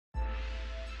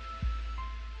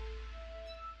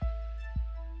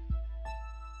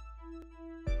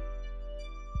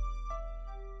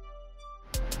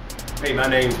Hey, my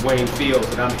name's Wayne Fields,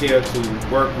 and I'm here to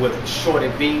work with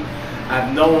Shorty B.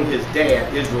 I've known his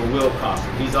dad, Israel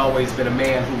Wilcoxon. He's always been a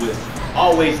man who has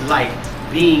always liked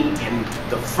being in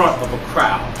the front of a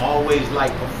crowd, always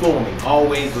liked performing,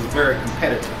 always was very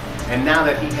competitive. And now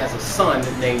that he has a son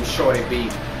named Shorty B,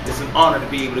 it's an honor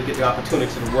to be able to get the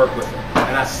opportunity to work with him.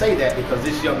 And I say that because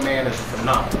this young man is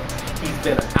phenomenal. He's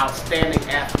been an outstanding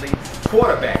athlete,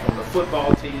 quarterback on the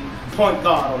football team, point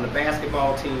guard on the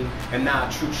basketball team, and now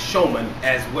a true showman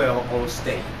as well on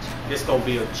stage. It's going to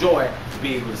be a joy to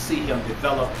be able to see him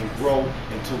develop and grow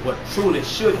into what truly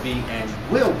should be and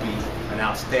will be an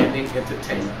outstanding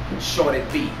entertainer. Shorty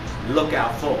B, look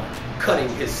out for him. Cutting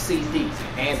his CD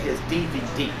and his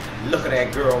DVD. Look at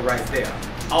that girl right there.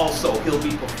 Also, he'll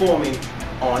be performing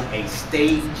on a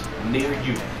stage near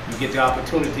you. You get the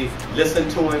opportunity, listen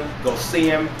to him, go see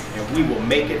him, and we will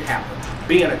make it happen.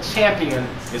 Being a champion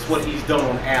is what he's done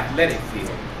on the athletic field,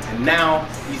 and now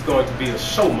he's going to be a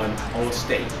showman on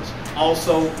stage.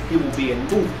 Also, he will be in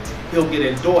movies. He'll get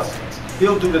endorsements.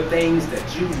 He'll do the things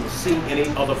that you will see any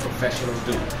other professional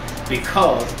do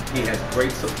because he has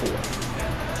great support.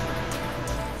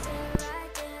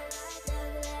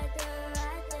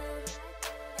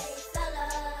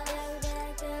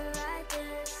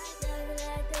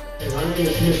 My name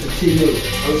is Mr. T.U.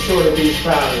 I'm Shorty B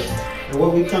stylist. And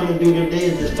what we come to do today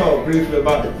is just talk briefly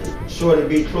about the Shorty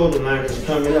B clothing line that's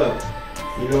coming up.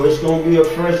 You know, it's going to be a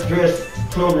fresh dress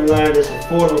clothing line that's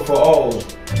affordable for all.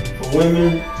 For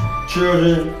women,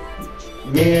 children,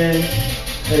 men,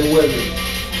 and women.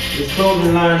 This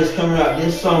clothing line is coming out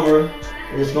this summer,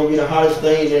 and it's going to be the hottest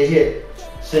thing they hit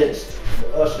since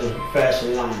the Usher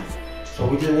fashion line. So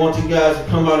we just want you guys to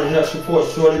come out and help support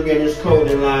Shorty B and this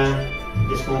clothing line.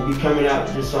 It's going to be coming out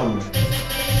this summer.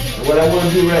 And what I want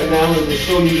to do right now is to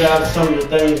show you guys some of the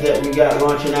things that we got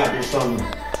launching out this summer.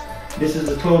 This is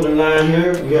the clothing line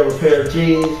here. We have a pair of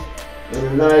jeans and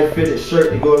a nice fitted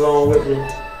shirt to go along with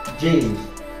the jeans.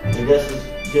 And that's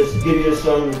just give you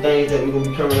some of the things that we're going to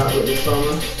be coming out with this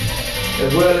summer.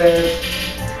 As well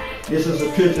as, this is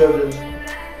a picture of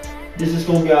this is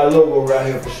going to be our logo right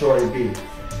here for Shorty B.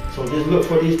 So just look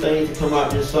for these things to come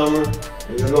out this summer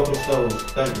in your local stores.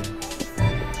 Thank you.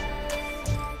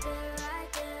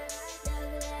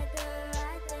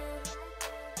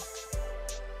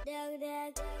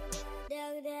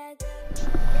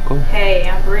 Hey,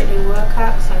 I'm Brittany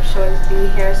Wilcox. I'm Shorty B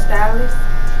hairstylist.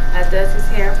 I does his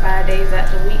hair 5 days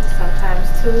out the week, sometimes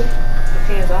 2.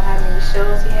 Depends on how many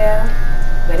shows he have.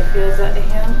 But it feels up to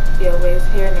him. He'll wear his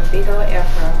hair in a big old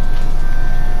afro.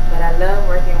 But I love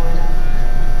working with him.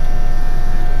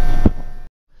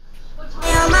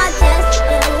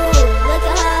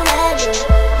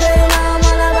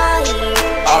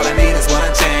 All I need is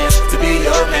one chance to be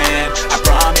your man. I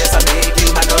promise I'll make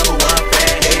you my #1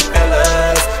 fan. Hey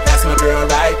fellas, that's my girl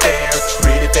right there.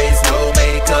 Pretty face, no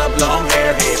makeup, long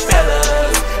hair. Hey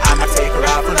fellas, I might take her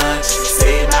out for lunch.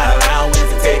 Save my allowance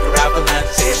and take her out for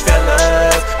lunch. Hey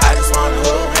fellas, I just wanna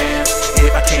hold hands.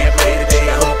 If I can't play today,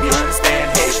 I hope you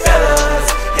understand. Hey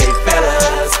fellas, hey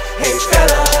fellas, hey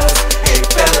fellas, hey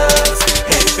fellas,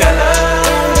 hey fellas.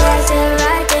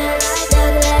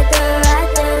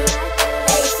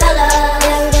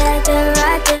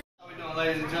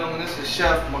 Ladies and gentlemen, this is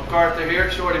Chef MacArthur here,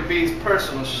 Shorty B's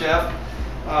personal chef.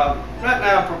 Right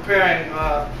now I'm preparing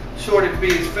Shorty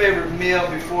B's favorite meal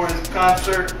before his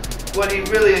concert. What he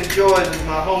really enjoys is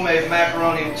my homemade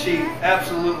macaroni and cheese,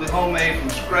 absolutely homemade from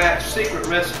scratch, secret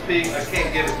recipe, I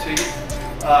can't give it to you.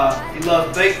 He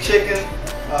loves baked chicken,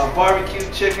 barbecue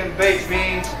chicken, baked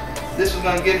beans. This is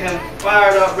going to get him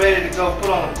fired up, ready to go put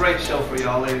on a great show for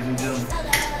y'all, ladies and gentlemen.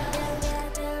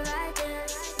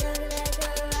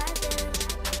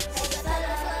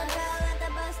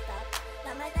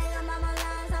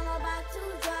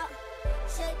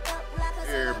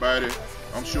 Hey everybody,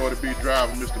 I'm Shorty B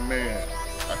driver, Mr. Man.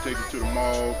 I take him to the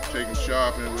mall, take him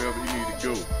shopping, wherever he need to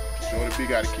go. Shorty B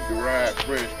got to keep the ride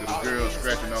fresh because the girl's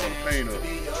scratching all the paint up.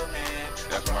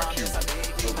 That's my cue. So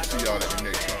we'll see y'all at the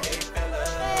next time.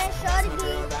 Hey, Shorty B,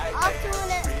 off to the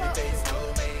next time.